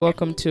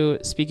Welcome to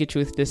Speak Your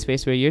Truth, the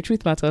space where your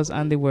truth matters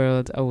and the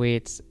world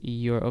awaits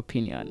your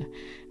opinion.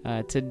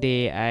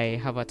 Today I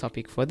have a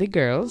topic for the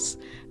girls.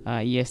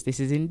 Yes, this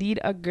is indeed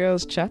a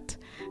girls' chat,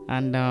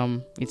 and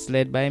it's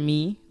led by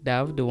me,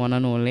 Dav, the one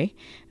and only.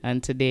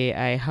 And today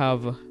I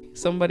have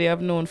somebody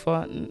I've known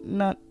for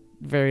not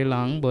very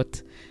long,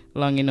 but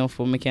long enough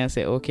for me can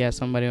say, okay,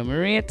 somebody I'm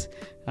rate.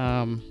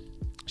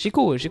 She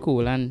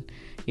cool, and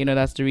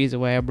that's the reason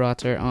why I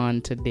brought her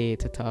on today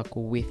to talk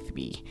with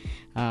me.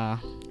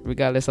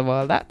 Regardless of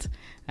all that,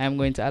 I'm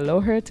going to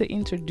allow her to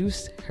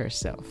introduce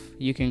herself.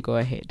 You can go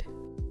ahead.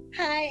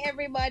 Hi,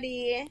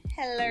 everybody.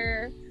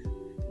 Hello.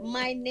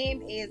 My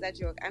name is a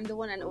joke. I'm the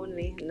one and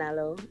only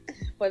Nalo,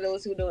 for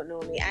those who don't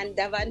know me. And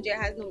Davandra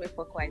has known me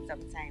for quite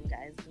some time,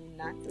 guys. Do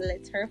not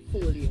let her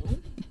fool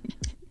you.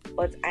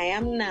 But I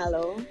am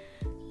Nalo.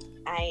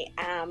 I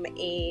am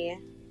a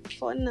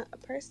fun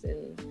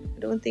person. I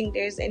don't think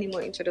there's any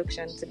more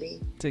introduction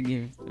to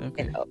give.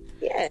 Okay.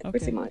 Yeah, okay.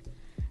 Pretty much.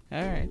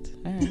 All right.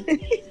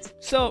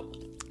 So,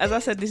 as I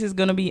said, this is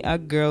gonna be a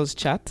girls'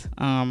 chat.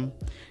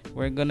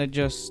 We're gonna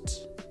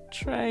just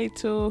try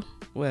to.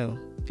 Well,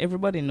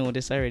 everybody know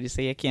this already.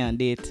 So you can't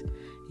date.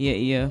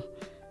 You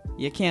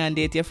can't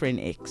date your friend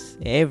X.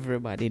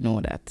 Everybody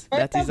know that.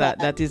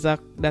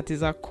 That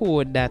is a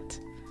code that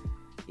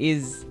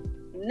is.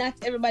 Not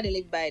everybody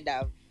live by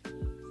that.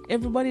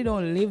 Everybody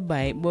don't live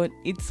by it, but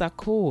it's a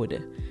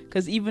code.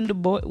 Cause even the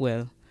boy,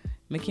 well,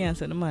 me can't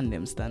say the man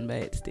them stand by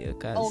it still.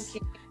 Cause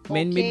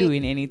men be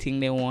doing anything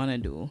they wanna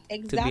do.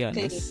 Exactly. To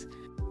be honest,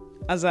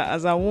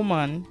 as a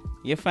woman,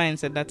 you find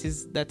that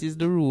is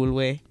the rule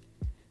where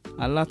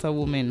a lot of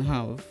women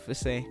have to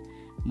say,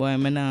 boy,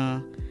 me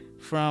nah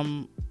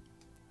from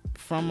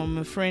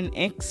my friend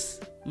X,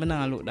 me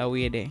nah look that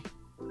way there,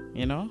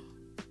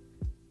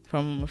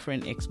 From my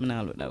friend X, me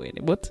nah look that way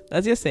there. But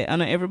as you say, I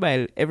know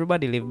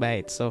everybody live by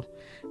it, so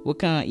we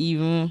can't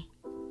even.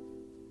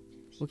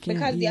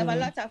 Because you have a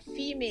lot of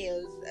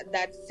females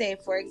that say,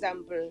 for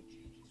example,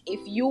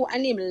 if you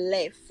and him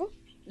left,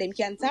 then you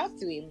can talk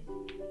to him.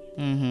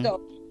 Mm-hmm.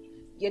 So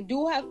you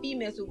do have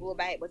females who go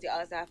by it, but you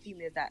also have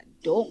females that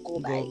don't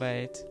go by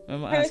it. Let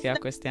me ask you a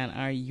question.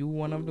 Are you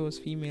one of those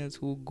females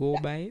who go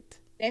by it?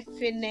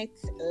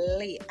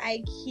 Definitely.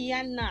 I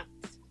cannot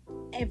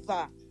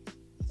ever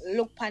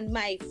look on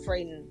my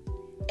friend,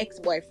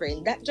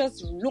 ex-boyfriend. That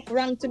just look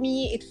wrong to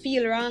me. It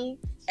feel wrong.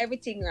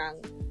 Everything wrong.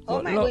 How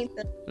am I going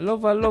to...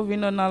 Love,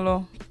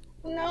 Nalo.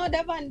 No,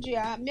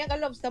 Davandria. Me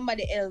gonna love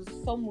somebody else,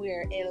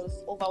 somewhere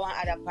else, over one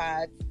other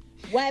part.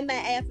 Why might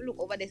I have to look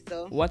over this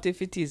though? What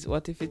if it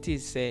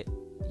is, say,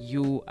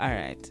 you,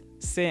 alright.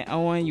 Say, I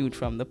want youth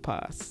from the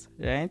past,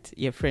 right?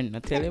 Your friend,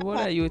 not tell you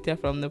about a youth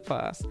from the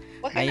past.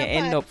 And you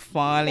end up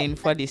falling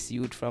for this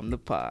youth from the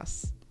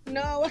past.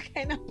 No, what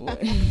kind of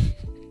past?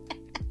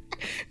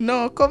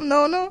 No, come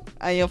now, no.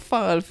 And you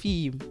fall for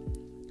him.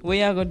 What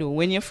you gonna do?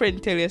 When your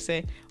friend tell you,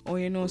 say,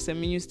 say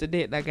me used to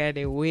date that guy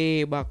there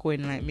way back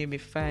when, like maybe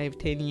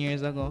 5-10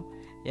 years ago,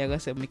 you're gonna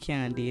say, me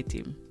can't date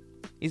him.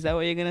 Is that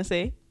what you're gonna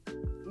say?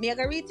 Me I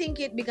gonna rethink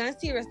it because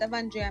serious,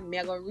 Davandria. Me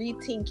I gonna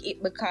rethink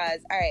it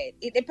because, alright,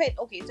 it depends.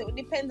 Okay, so it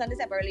depends on the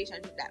type of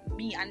relationship that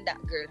me and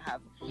that girl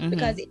have. Mm-hmm.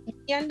 Because if me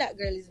and that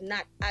girl is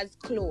not as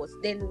close,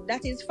 then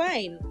that is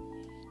fine.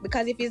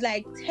 Because if it's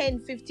like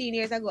 10-15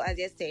 years ago, as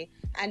you say,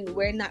 and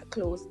we're not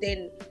close,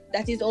 then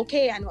that is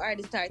okay and we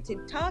already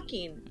started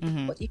talking.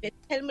 Mm-hmm. But if you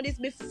tell me this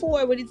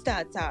before we did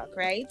start talk,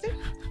 right?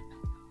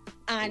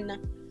 And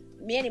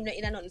me and him not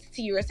in nothing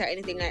serious or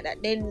anything like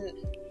that, then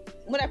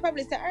would I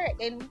probably say, alright,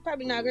 then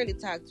probably not really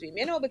talk to him.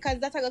 Because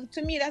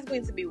to me that's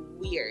going to be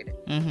weird.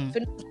 Mm-hmm.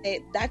 For me to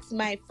say, that's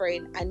my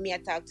friend and me I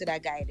talk to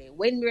that guy there.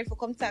 When we're to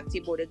come talk to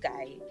you about the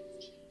guy,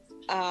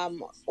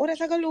 what does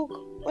I go look?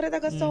 What does I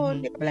go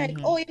sound? Mm-hmm.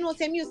 Like,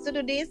 Sam used to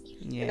do this.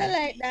 Yeah. Not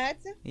like that.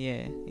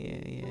 Yeah.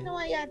 You know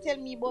why you tell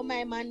me about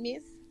my man,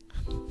 miss?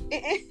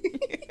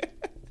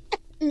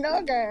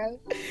 No, girl.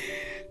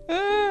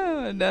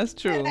 Oh, that's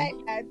true. Not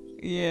like that.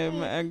 Yeah,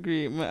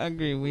 I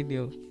agree with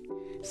you.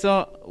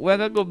 So, we're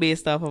going to go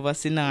based off of a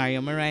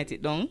scenario. I write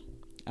it down.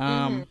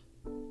 That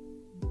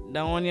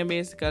one you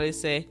basically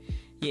say,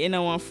 you're in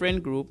a one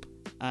friend group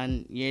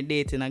and you're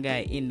dating a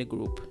guy in the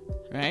group,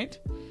 right?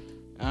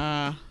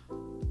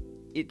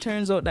 It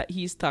turns out that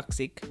he's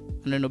toxic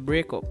and then a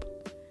breakup.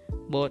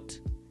 But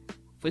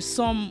for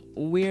some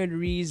weird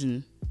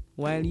reason,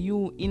 while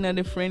you in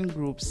a friend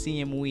group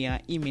same way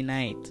and him in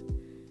night,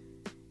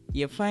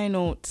 you find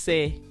out,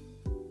 say,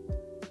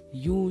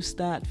 you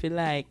start feel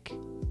like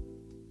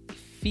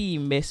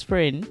him best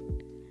friend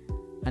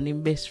and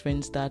him best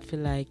friend start feel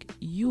like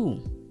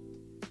you.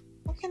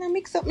 How can I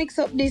mix up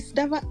this?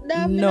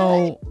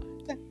 No.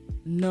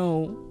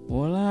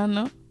 Hold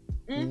on.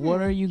 Mm-hmm.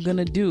 What are you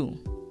gonna do?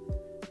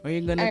 Are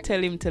you gonna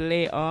tell him to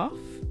lay off?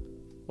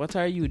 What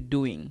are you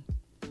doing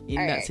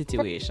in that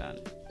situation?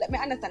 Let me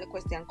understand the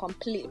question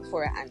completely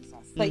before I answer.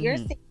 So you're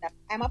saying that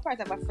I'm a part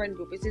of a friend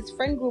group. Is this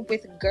friend group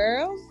with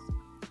girls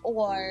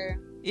or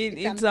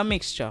it's a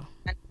mixture?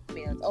 And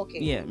females. Okay.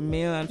 Yeah,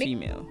 male and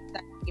female.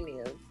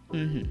 Females.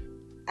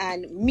 Mm-hmm.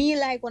 and me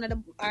like one of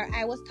the, or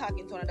I was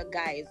talking to one of the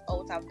guys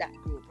out of that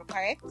group,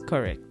 correct?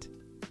 Correct.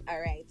 All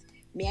right.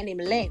 Me and him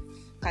left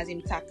because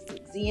him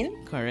toxic.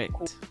 Zine? Correct.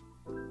 Cool.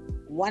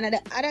 One of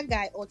the other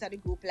guy out of the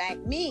group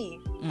like me,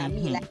 and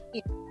me like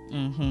him.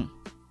 Mm-hmm.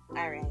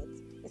 All right.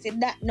 I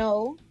said that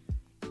no,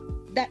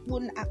 that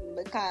wouldn't happen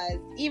because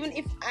even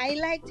if I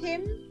liked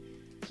him,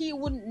 he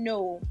wouldn't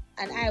know,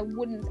 and I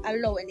wouldn't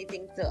allow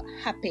anything to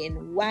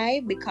happen.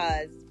 Why?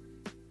 Because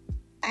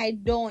I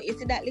don't, you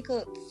see that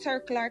little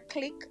circular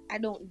click? I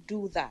don't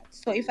do that.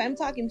 So if I'm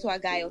talking to a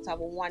guy out of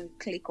one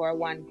clique or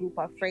one group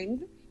of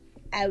friends,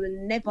 I will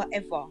never,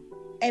 ever,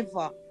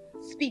 ever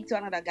speak to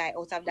another guy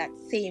out of that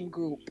same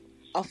group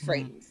of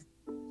friends.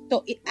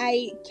 So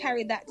I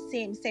carry that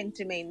same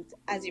sentiment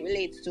as it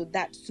relates to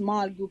that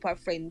small group of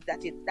friends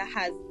that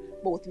has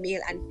both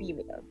male and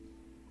female.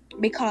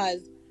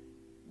 Because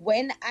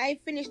when I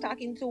finish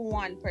talking to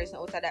one person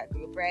out of that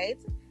group, right,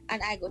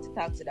 and I go to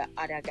talk to the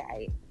other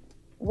guy,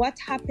 what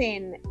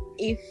happens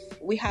if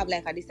we have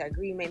like a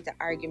disagreement, an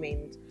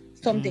argument,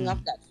 something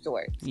of that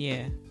sort?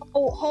 Yeah.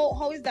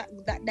 How is that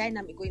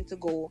dynamic going to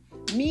go?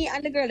 Me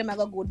and the girl them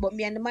go good, but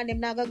me and the man them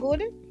not go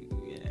good.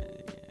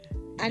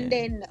 And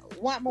then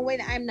what when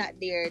I'm not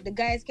there, the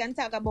guys can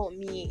talk about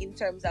me in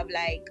terms of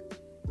like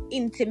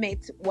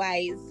intimate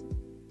wise.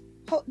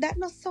 That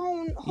no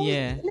sound.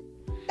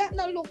 That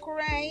no look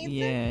right.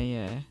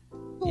 Yeah.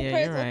 Two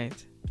You're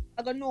right.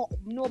 I gonna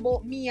know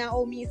about me and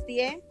how me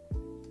stay.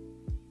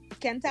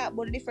 Can talk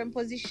about the different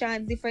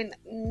positions, different.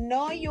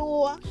 No, you.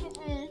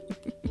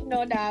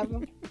 No, Dav.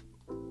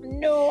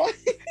 No.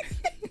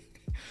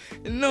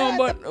 No,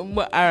 but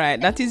all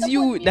right. That is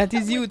you. That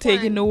is you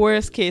taking the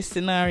worst case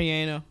scenario.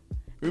 You know.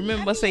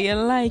 Remember, say you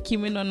like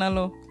him,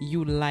 Nalo.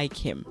 You like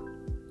him.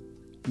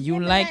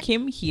 You like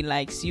him. He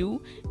likes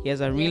you. He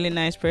has a really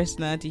nice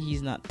personality.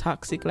 He's not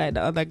toxic like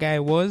the other guy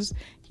was.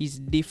 He's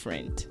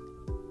different.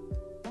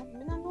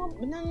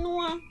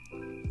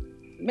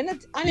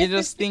 You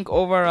just think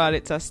overall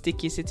it's a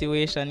sticky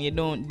situation. You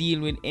don't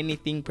deal with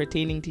anything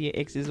pertaining to your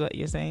ex, is what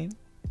you're saying?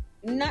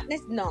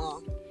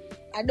 No.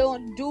 I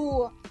don't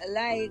do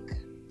like,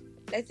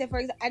 let's say for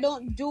example, I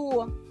don't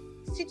do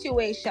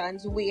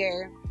situations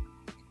where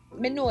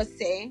me know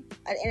say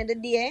at the end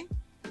of the day,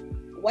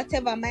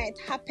 whatever might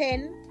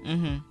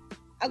happen,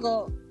 I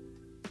go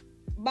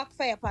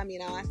backfire upon me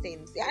now.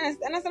 You understand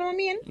what I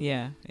mean?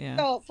 Yeah.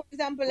 So for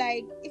example,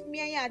 like if me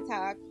and you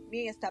talk, me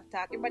and you stop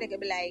talk, everybody could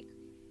be like,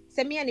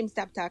 say me and him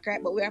stop talk,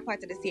 right? But we are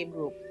part of the same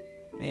group.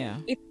 Yeah.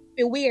 It'd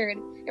be weird.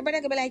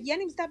 Everybody could be like, you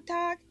and him stop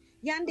talk,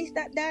 you and this,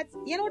 that.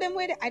 You know them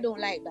way? I don't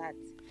like that.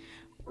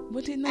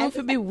 But it not have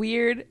to be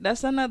weird.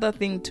 That's another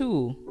thing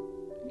too.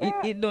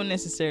 It don't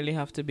necessarily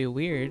have to be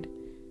weird.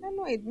 I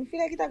know it. I feel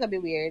like it's gonna be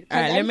weird.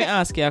 Alright, let me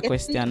ask you a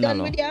question,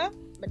 Nalo.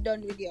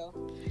 Done with you.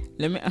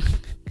 Let me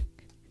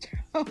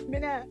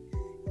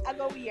I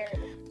go weird.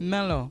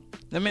 Nalo,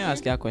 let me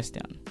ask you a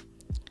question.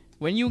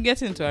 When you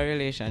get into a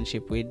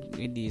relationship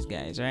with these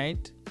guys,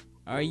 right?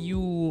 Are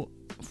you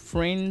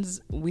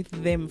friends with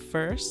them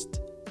first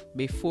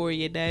before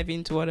you dive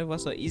into whatever?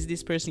 So is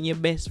this person your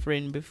best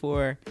friend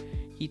before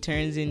he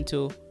turns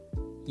into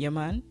your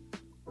man?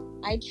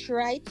 I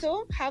try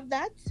to have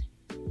that.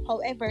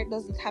 However, it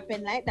doesn't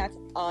happen like that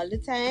all the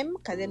time,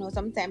 because you know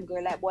sometimes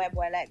girl like boy,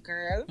 boy like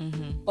girl.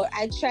 But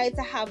I try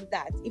to have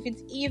that. If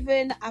it's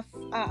even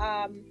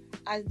a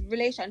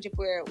relationship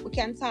where we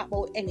can talk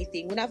about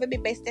anything, we don't have to be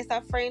bestest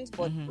of friends,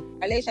 but a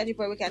relationship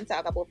where we can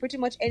talk about pretty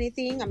much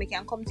anything and we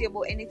can come to you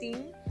about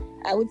anything,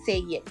 I would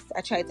say yes.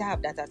 I try to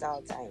have that at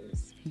all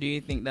times. Do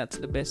you think that's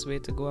the best way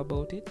to go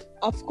about it?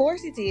 Of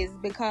course it is,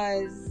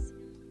 because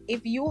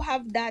if you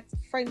have that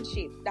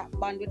friendship, that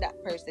bond with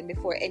that person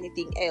before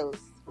anything else,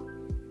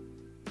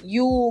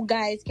 you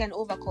guys can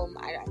overcome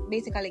and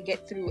basically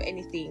get through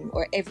anything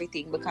or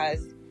everything,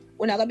 because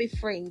we're not gonna be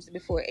friends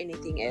before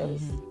anything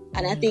else.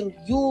 And I think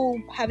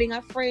you having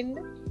a friend,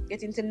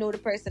 getting to know the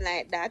person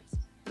like that,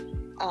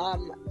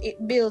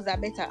 it builds a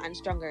better and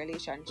stronger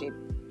relationship.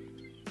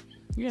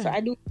 So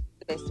I do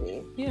the best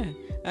way. Yeah.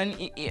 And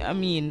I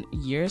mean,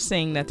 you're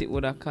saying that it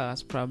would have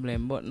caused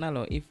problem, but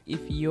Nalo,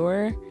 if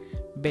you're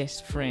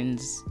best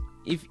friends,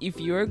 if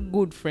you're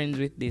good friends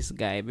with this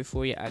guy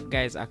before you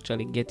guys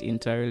actually get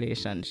into a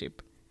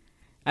relationship,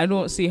 I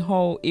don't see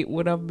how it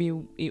would be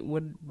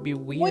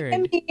weird. What I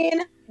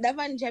mean,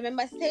 Davanja,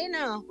 remember saying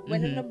now,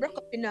 when we broke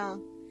up,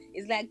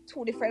 it's like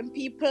two different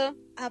people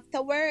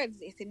afterwards.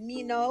 It's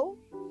me now,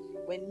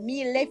 when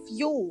me left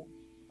you,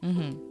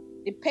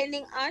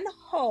 depending on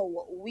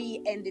how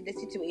we ended the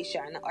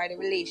situation or the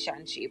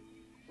relationship,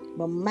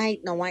 but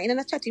might not want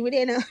to chat with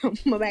you now,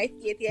 might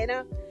see it, you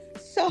know.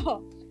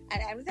 So,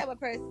 and I'm the type of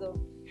person,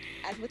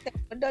 as we say,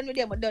 I'm done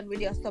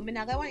with you, so I'm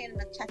not going to want you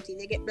to chat,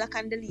 you get block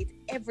and delete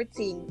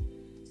everything.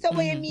 So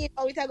when you mean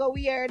how it go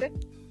weird,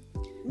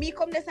 me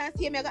come this and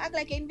see me, I go act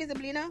like you're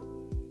invisible, you know?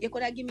 You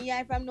could have give me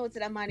eye from now to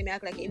the morning, me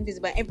act like you're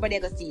invisible, and everybody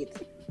go see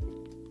it.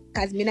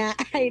 Because me not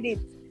hide it.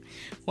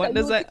 What so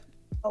does that...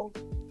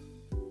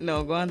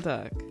 No, go on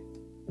talk.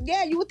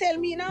 Yeah, you tell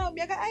me now,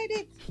 me I go hide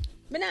it.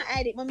 Me not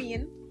hide it, I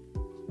mean.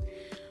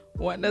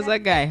 What does a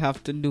guy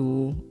have to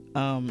do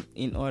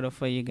in order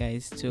for you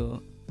guys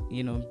to,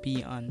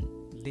 be on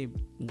the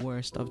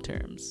worst of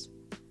terms?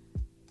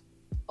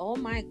 Oh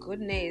my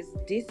goodness.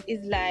 This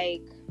is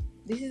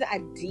a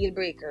deal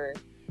breaker.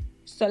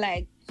 So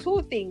like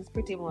 2 things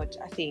pretty much,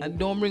 I think. And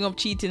don't bring up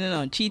cheating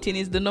now. Cheating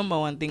is the number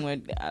one thing where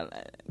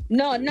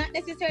no, not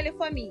necessarily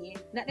for me.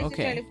 Not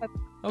necessarily for me.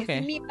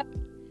 Okay.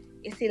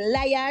 You see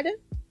liar.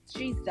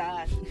 Jesus.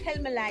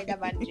 Tell me lie,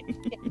 Davandre.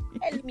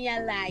 Tell me a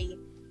lie.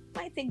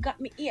 My thing got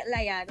me 8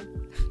 liars.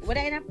 Whether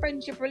in a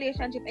friendship,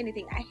 relationship,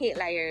 anything, I hate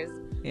liars.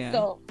 Yeah.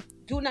 So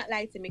do not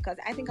lie to me because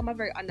I think I'm a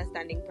very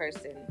understanding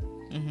person.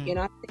 Mm-hmm. You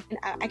know,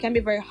 I can be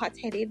very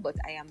hot-headed, but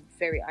I am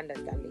very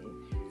understanding.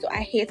 So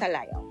I hate a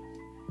liar.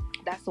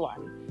 That's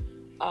one.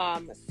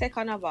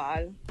 Second of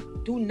all,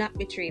 do not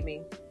betray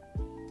me.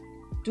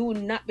 Do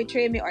not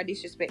betray me or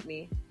disrespect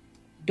me.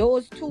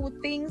 Those 2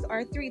 things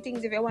or 3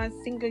 things, if you want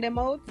to single them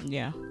out,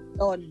 yeah.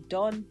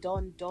 Done.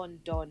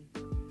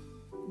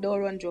 Don't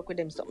run joke with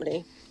them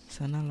something.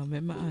 So now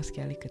let me ask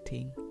you a little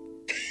thing.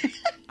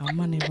 I'm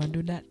gonna never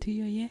do that to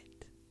you yet.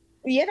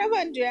 Yeah,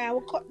 Davandre, I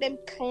will cut them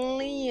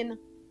clean.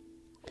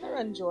 Don't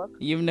run joke.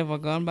 You've never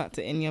gone back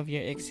to any of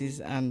your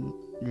exes and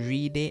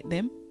redate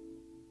them?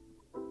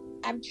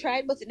 I've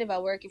tried, but it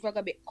never worked. If we're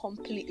gonna be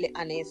completely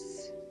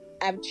honest,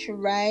 I've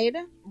tried,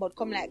 but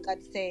come like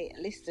God say,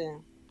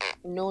 listen,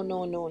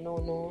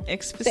 no.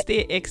 Ex for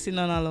stay ex in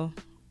Nalo.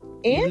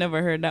 Eh? You've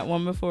never heard that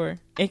one before?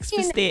 Ex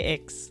for stay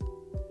ex.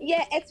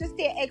 Yeah, ex for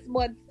stay ex,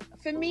 but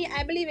for me,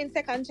 I believe in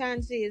second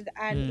chances,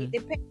 and it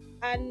depends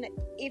on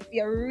if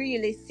you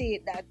really see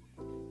that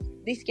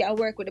this can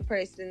work with the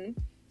person,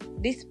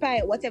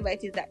 despite whatever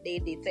it is that they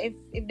did. So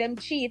if them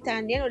cheat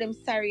and them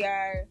sorry,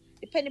 or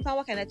depending on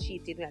what kind of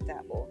cheating we're talking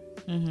about.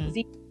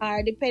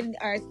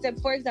 Or step,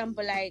 for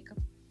example, like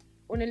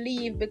wanna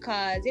leave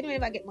because you don't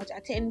ever get much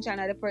attention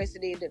or the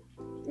person did,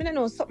 I don't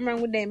know, something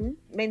wrong with them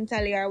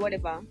mentally or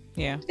whatever.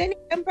 Yeah. Then you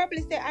can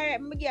probably say, alright,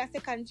 I'm gonna give a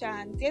second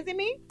chance. You see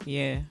me?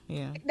 Yeah.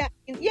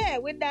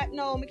 With that,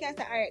 no, we can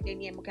say, alright, then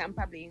we can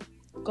probably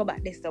go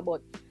back this stuff.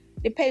 But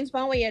depends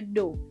on what you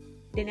do.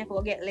 Then you have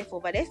to get left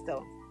over this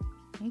stuff.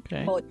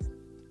 Okay. But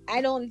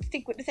I don't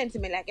stick with the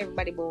sentiment like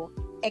everybody, but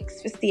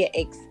ex for stay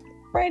ex.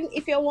 Friend,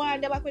 if you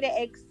want to back with the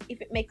ex,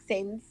 if it makes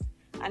sense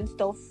and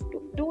stuff,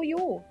 do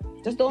you.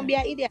 Just don't be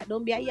an idiot.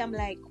 Don't be a yam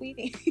like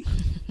Queenie.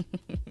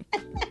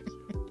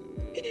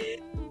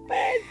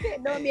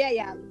 Don't be a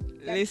yam.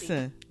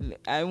 Listen,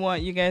 I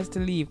want you guys to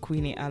leave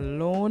Queenie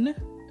alone.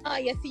 Oh,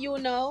 yes, you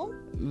know.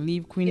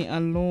 Leave Queenie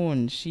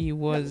alone. She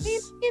was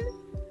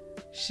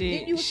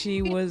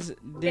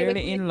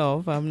dearly in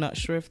love. I'm not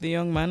sure if the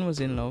young man was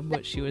in love,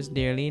 but she was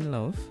dearly in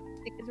love.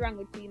 What's wrong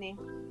with Queenie?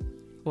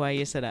 Why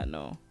you said that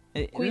no?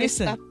 Queenie,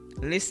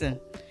 Listen.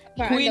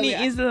 Queenie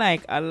is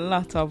like a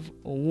lot of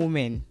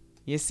women.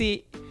 You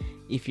see,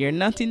 if you're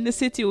not in the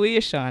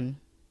situation,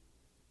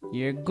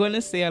 you're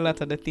gonna say a lot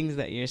of the things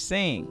that you're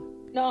saying.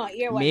 No,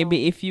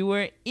 maybe if you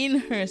were in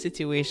her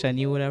situation,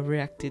 you would have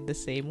reacted the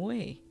same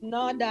way.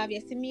 No, Dab,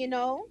 you see me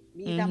now?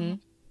 I'm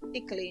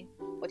sickly.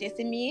 But you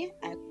see me,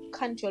 I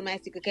control my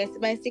sickly. Because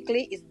my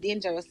sickly is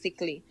dangerous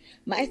sickly.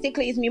 My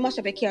sickly is me much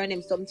of a care on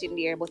them something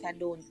there, but I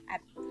don't.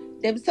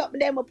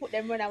 Them will put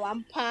them run at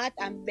one part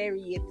and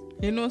bury it.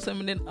 You know,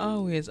 some of them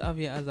always have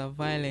you as a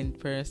violent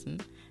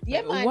person.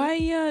 Yeah, man.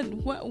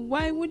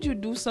 Why would you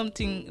do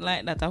something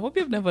like that? I hope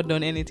you've never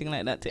done anything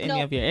like that to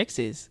any of your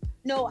exes.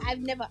 No, I've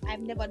never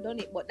done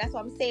it. But that's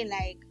what I'm saying.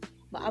 Like,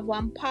 I have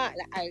one part.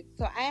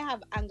 So I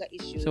have anger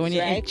issues. So when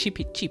you chip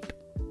it cheap.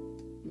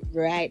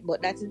 Right,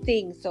 but that's the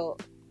thing. So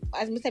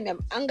as I said, I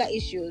have anger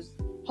issues.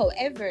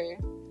 However,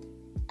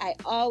 I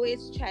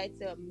always try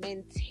to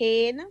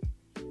maintain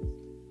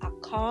a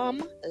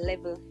calm,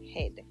 level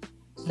head.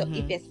 So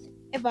if you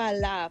ever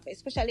laugh,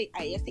 especially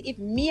you see, if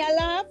me I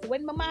laugh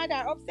when my mother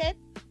are upset,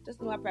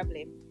 just no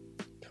problem.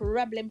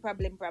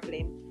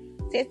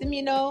 Says to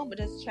me no, but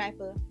just try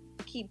to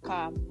keep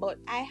calm. But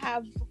I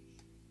have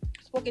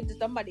spoken to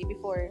somebody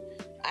before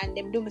and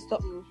them do me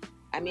something.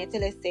 I mean, I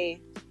tell her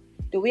say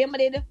the way I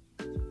did,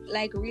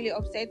 like really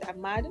upset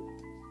and mad.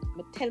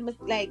 I tell me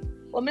like,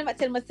 well, never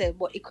tell myself,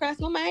 but it crossed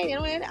my mind. You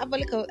know, I have a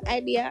little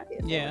idea.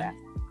 Yeah.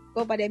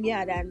 Go by them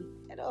yard and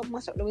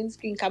mash up the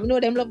windscreen. Cause I know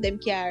them love them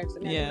cars.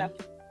 So yeah.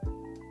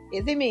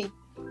 You see me?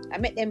 I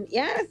met them.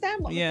 You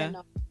understand what I'm saying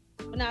now?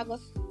 But now I go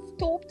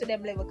stoop to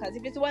them level. Because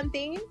if it's one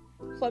thing,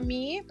 for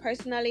me,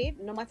 personally,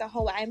 no matter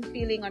how I'm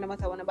feeling or no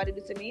matter what anybody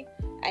do to me,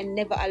 I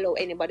never allow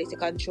anybody to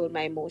control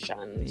my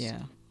emotions.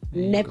 Yeah.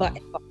 Never,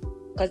 ever.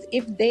 Because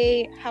if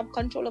they have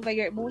control over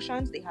your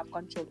emotions, they have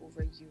control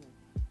over you.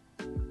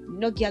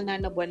 No girl,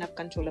 no boy have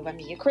control over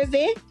me. You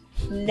crazy?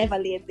 Never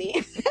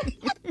lazy.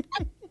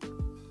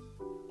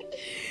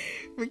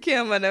 I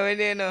can't bother with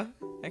you, no.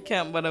 I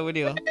can't bother with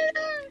you.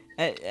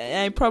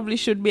 I probably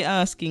should be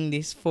asking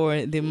this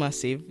for the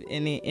massive.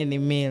 Any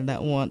male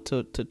that want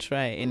to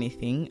try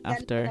anything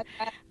after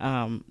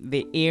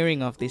the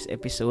airing of this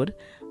episode.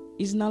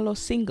 Is Nalo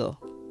single?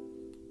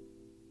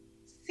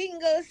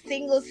 Single.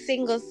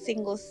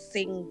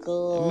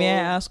 May I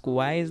ask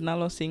why is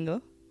Nalo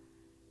single?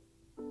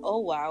 Oh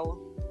wow,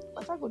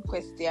 that's a good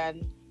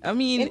question. I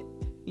mean,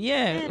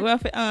 yeah, we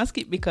have to ask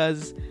it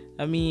because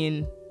I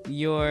mean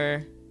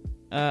you're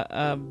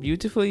a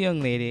beautiful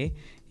young lady,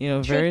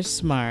 very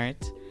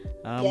smart,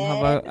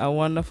 have a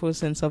wonderful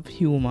sense of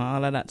humor,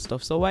 all of that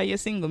stuff. So why you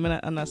single? Me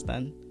not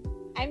understand.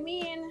 I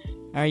mean,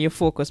 are you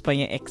focused on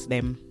your ex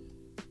them?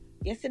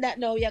 You see that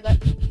now? You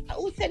got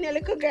who send your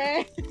little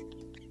girl?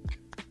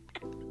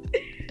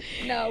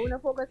 No, we're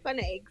not focused on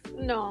the ex.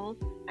 No,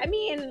 I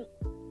mean,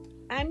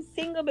 I'm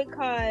single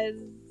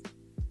because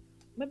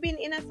we've been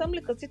in some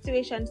little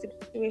situation.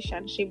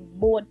 She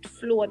boat,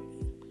 float,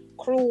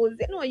 cruise,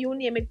 you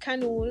name it,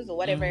 canoes or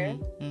whatever.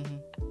 Mm-hmm.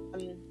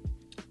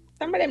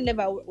 Some of them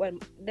never work.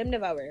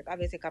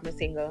 Obviously, because I'm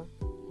single.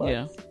 But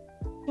yeah.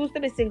 Choose to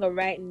be single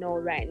right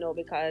now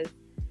because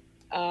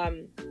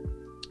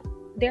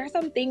there are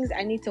some things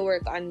I need to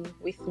work on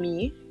with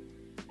me,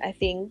 I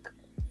think,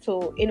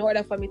 so in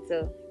order for me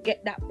to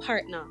get that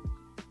partner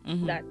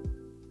that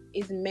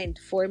is meant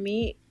for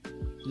me.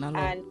 Nalo,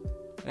 and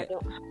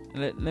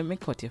let me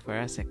cut you for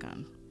a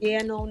second.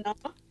 Yeah, no.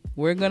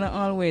 We're gonna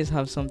always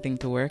have something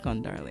to work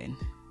on, darling.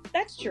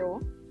 That's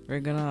true. We're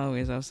gonna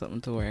always have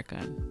something to work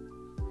on.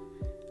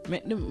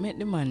 Make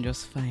the man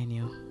just find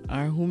you,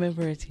 or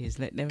whomever it is,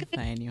 let them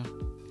find you.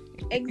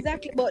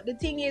 Exactly, but the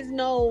thing is,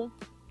 no,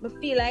 I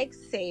feel like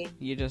say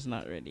you're just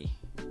not ready.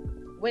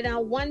 When I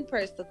one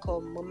person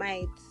come, I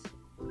might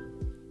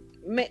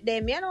make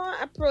them,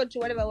 approach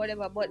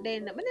whatever, but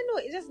then I know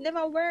it just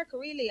never work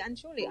really and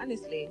truly,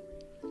 honestly.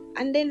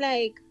 And then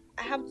like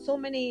I have so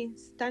many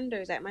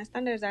standards, like my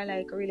standards are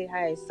like really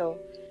high, so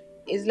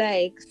it's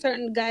like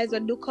certain guys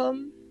that do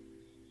come,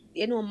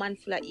 man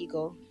full of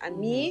ego, and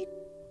me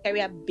carry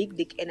a big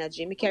dick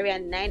energy. Me carry a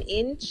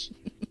 9-inch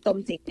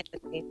something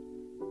energy.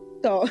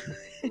 So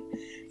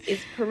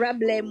it's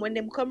problem when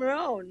them come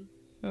around.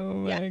 Oh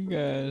my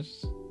gosh.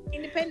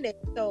 Independent,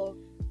 so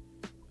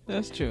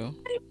that's true.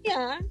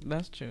 Yeah.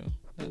 That's true.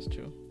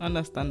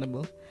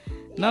 Understandable. Yeah.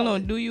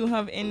 Nalo, do you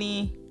have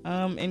any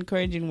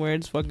encouraging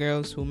words for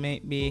girls who may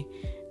be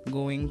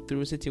going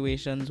through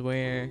situations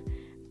where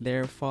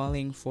they're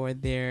falling for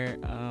their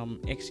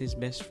ex's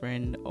best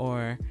friend,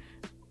 or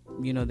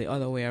the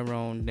other way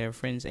around, their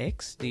friend's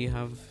ex? Do you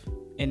have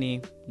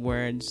any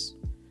words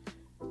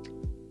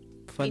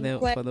for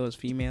those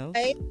females?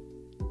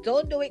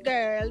 Don't do it,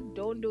 girl.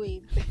 Don't do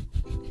it.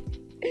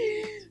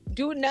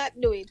 Do not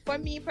do it. For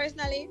me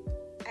personally,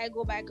 I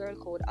go by girl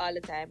code all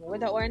the time.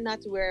 Whether or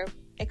not we're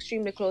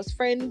extremely close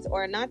friends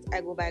or not,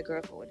 I go by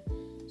girl code.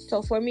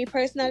 So for me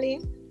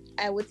personally,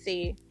 I would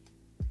say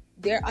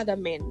there are other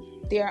men.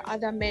 There are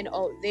other men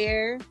out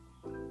there.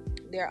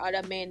 There are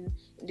other men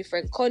in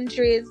different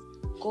countries.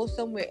 Go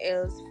somewhere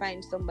else,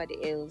 find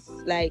somebody else.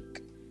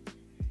 Like,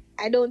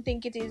 I don't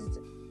think it is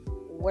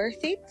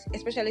worth it,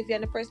 especially if the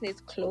other person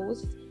is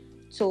close,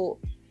 to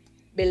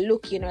be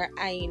looking or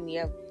eyeing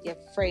your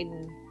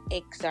friend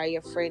ex or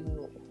your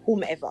friend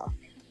whomever.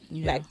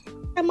 Yeah. Like,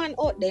 other man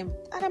out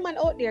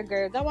there,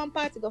 girls. I want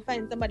party go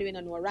find somebody we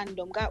don't know,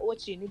 random, go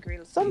watch you in the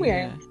grill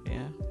somewhere.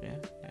 Yeah.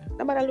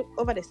 Somebody look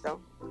over this stuff.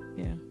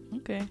 Yeah.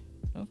 Okay.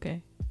 All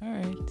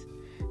right.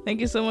 Thank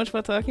you so much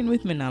for talking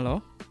with me,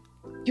 Nalo.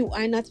 You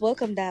are not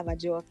welcome, Dava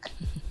joke.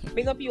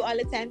 Big up you all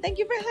the time. Thank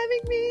you for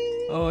having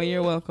me. Oh,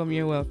 you're welcome.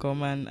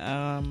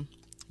 And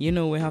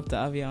we have to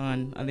have you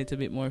on a little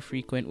bit more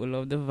frequent. We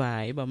love the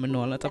vibe. I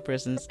know a lot of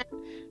persons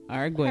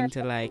are going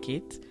to like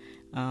it.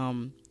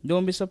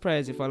 Don't be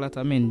surprised if a lot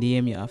of men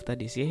DM you after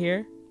this. You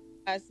hear?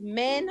 As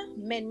men,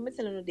 I'm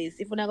telling you this.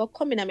 If when I go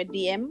come in on my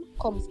DM,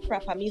 comes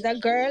proper. Me as a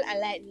girl, I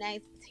like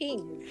nice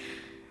things.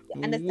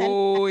 You understand?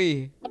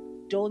 Whoa.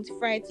 Don't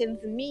frighten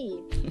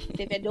me.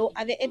 If you don't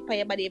have a head for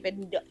your body, if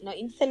you're not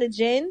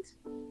intelligent,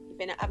 if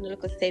you don't have no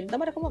local sense,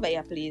 nobody come over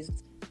here,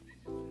 please.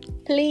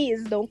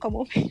 Please don't come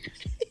over here.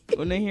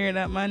 Wanna hear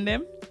that, man?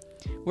 Them?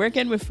 Where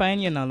can we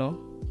find you, Nalo?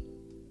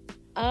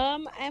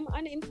 I'm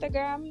on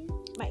Instagram.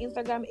 My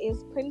Instagram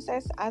is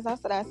Princess Azza,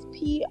 so that's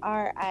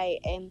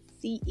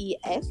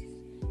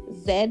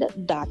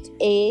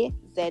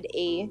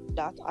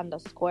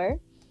PRINCESZ.AZA._.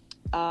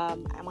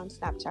 I'm on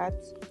Snapchat.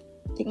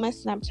 I think my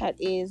Snapchat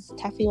is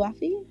Taffy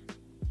Waffy.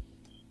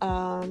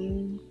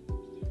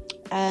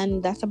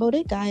 And that's about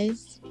it,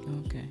 guys.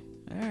 Okay.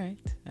 All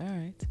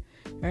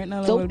right,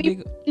 Nalo. Don't be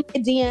in my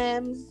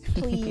DMs,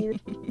 please.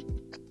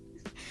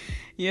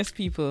 Yes,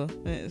 people.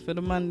 For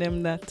the man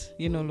them that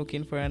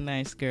looking for a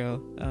nice girl,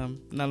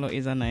 Nalo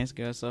is a nice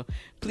girl. So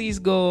please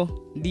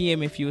go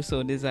DM if you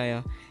so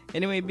desire.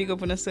 Anyway, big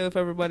up on yourself,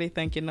 everybody.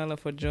 Thank you, Nalo,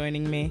 for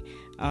joining me.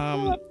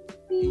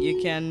 You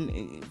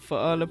can, for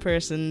all the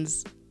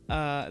persons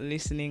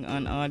listening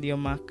on Audio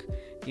Mac,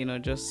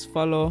 just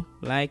follow,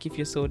 like if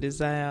you so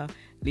desire,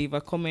 leave a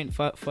comment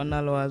for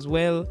Nalo as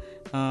well.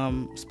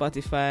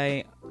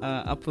 Spotify,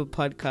 Apple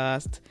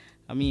Podcast.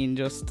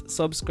 Just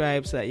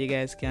subscribe so that you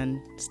guys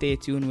can stay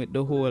tuned with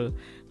the whole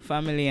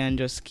family and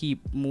just keep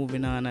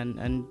moving on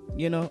and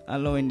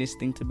allowing this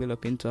thing to build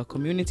up into a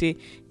community.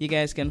 You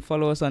guys can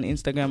follow us on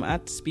Instagram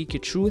at Speak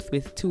Your Truth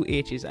with 2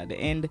 H's at the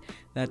end.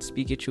 That's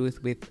Speak Your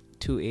Truth with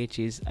 2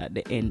 H's at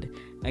the end.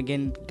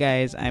 Again,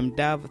 guys, I'm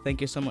Dav.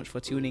 Thank you so much for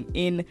tuning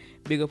in.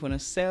 Big up on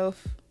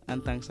yourself,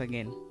 and thanks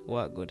again.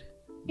 What good.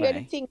 You're Bye.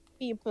 the thing,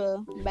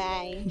 people.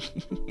 Bye.